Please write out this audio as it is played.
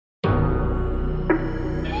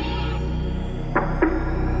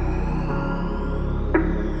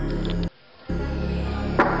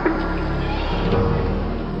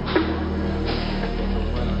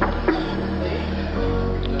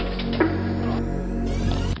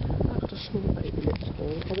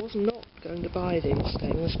I'm not going to buy these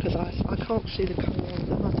things because I can't see the colour on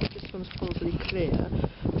them. I think this one's probably clear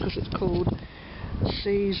because it's called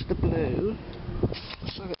Seize the Blue.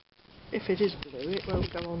 So if it is blue, it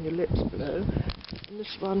won't go on your lips blue. And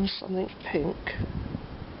this one's something pink.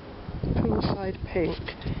 Poolside Pink,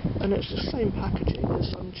 and it's the same packaging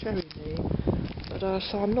as Cherry Me, but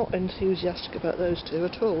so I'm not enthusiastic about those two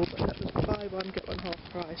at all, but that was buy one get one half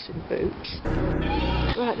price in Boots.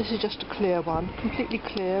 Right, this is just a clear one, completely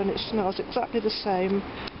clear, and it smells exactly the same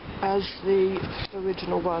as the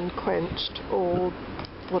original one, Quenched, or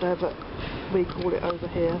whatever we call it over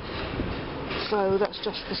here. So that's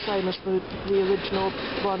just the same as the original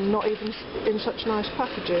one, not even in such nice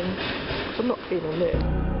packaging. I'm not keen on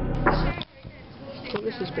it. So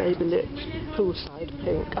this is Baby Lips Poolside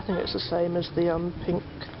Pink. I think it's the same as the Pink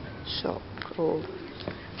Shock, or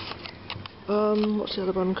what's the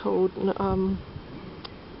other one called?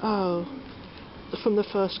 Oh, from the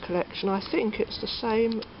first collection. I think it's the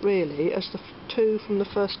same really as the two from the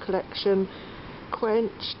first collection,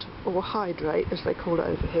 Quenched or Hydrate as they call it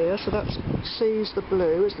over here. So that's Seize the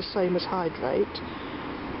Blue is the same as Hydrate,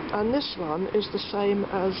 and this one is the same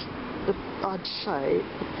as I'd say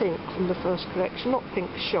the pink from the first collection, not Pink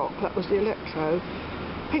Shock, that was the Electro.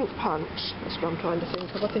 Pink Punch, that's what I'm trying to think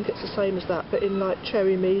of. I think it's the same as that, but in like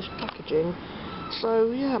Cherry Me's packaging. So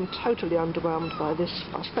yeah, I'm totally underwhelmed by this.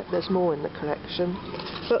 I expect there's more in the collection.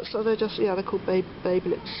 But so they're just, yeah, they're called Baby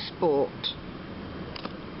Lips Sport.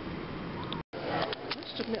 I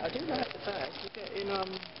must admit, I do like the bag you get in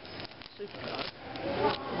Supermarket.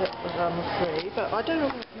 That was free, but I don't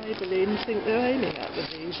know what Maybelline think they're aiming at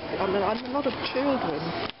with these. I mean, a lot of children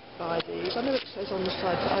buy these. I know it says on the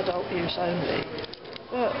side for adult use only,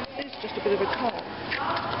 but it's just a bit of a con.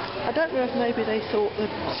 I don't know if maybe they thought the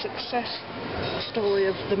success story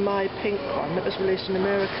of the My Pink one that was released in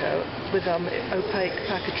America with opaque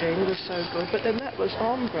packaging was so good, but then that was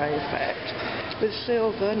ombre effect with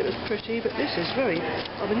silver and it was pretty, but this is very,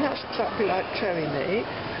 I mean, that's exactly like Cherry Me.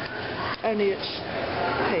 Only it's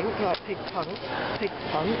pink, like Pig Punch,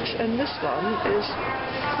 and this one is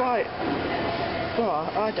quite, well,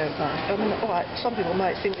 I don't know. I mean, alright, some people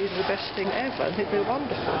might think these are the best thing ever and think they're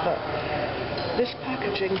wonderful, but this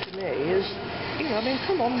packaging to me is, you know, I mean,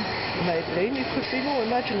 come on, Maybelline, you could be more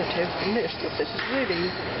imaginative than this. Look, this is really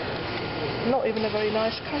not even a very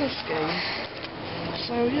nice colour scheme.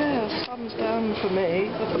 So yeah, thumbs down for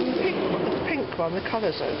me. The pink one, the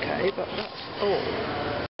colour's okay, but that's all.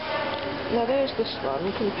 Now there's this one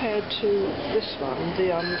compared to this one,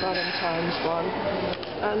 the Valentine's one,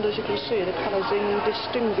 and as you can see the colour's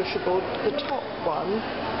indistinguishable. The top one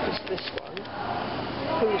is this one,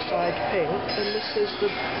 Poolside Pink, and this is the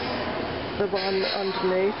one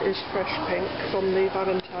underneath is Fresh Pink from the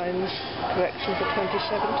Valentine's collection for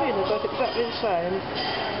 2017. They're both exactly the same.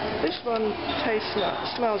 This one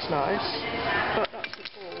smells nice, but that's the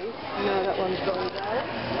all. Now that one's gone down.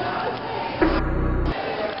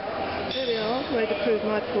 There we are, way to prove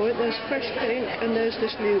my point. There's Fresh Pink and there's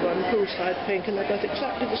this new one, Poolside Pink, and they're both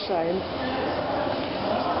exactly the same.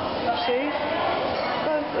 See?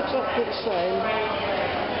 Both exactly the same.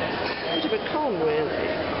 Bit of a con, really.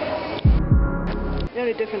 The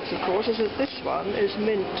only difference, of course, is that this one is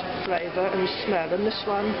mint flavour and smell, and this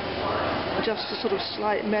one just a sort of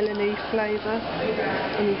slight melony flavour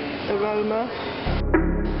and aroma.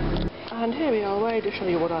 And here we are, way to show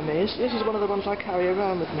you what I mean. This is one of the ones I carry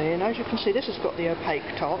around with me, and as you can see this has got the opaque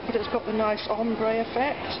top, but it's got the nice ombre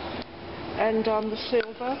effect, and the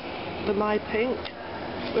silver, the My Pink,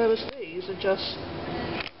 whereas these are just,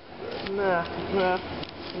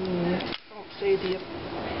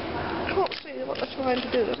 can't see what they're trying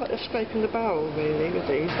to do. It's like they're scraping the barrel really with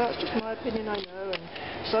these. That's just my opinion, I know, and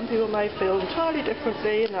some people may feel entirely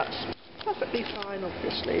differently, and that's perfectly fine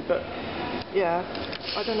obviously, but yeah,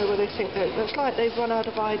 I don't know where they think that. It's like they've run out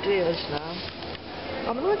of ideas now.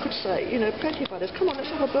 I mean, I could say, you know, plenty of ideas. Come on,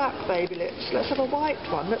 let's have a black Baby Lips, let's have a white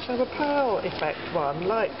one, let's have a pearl effect one,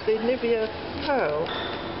 like the Nivea Pearl,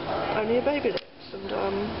 only a Baby Lips, and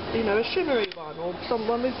you know, a shimmery one, or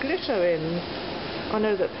someone with glitter in. I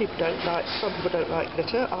know that some people don't like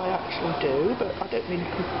glitter, I actually do, but I don't mean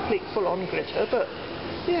complete full-on glitter, but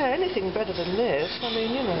yeah, anything better than this. I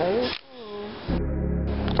mean, you know.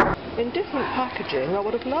 In different packaging, I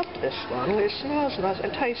would have loved this one. It smells nice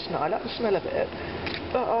and tastes nice. I like the smell of it.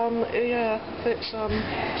 But yeah, it's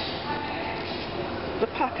the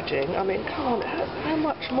packaging. I mean, come on, how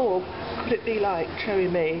much more could it be like Cherry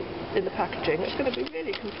Me in the packaging? It's going to be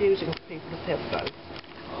really confusing for people to have both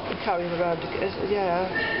and carrying around. Yeah,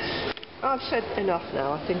 I've said enough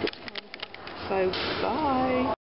now. I think it's time. So bye.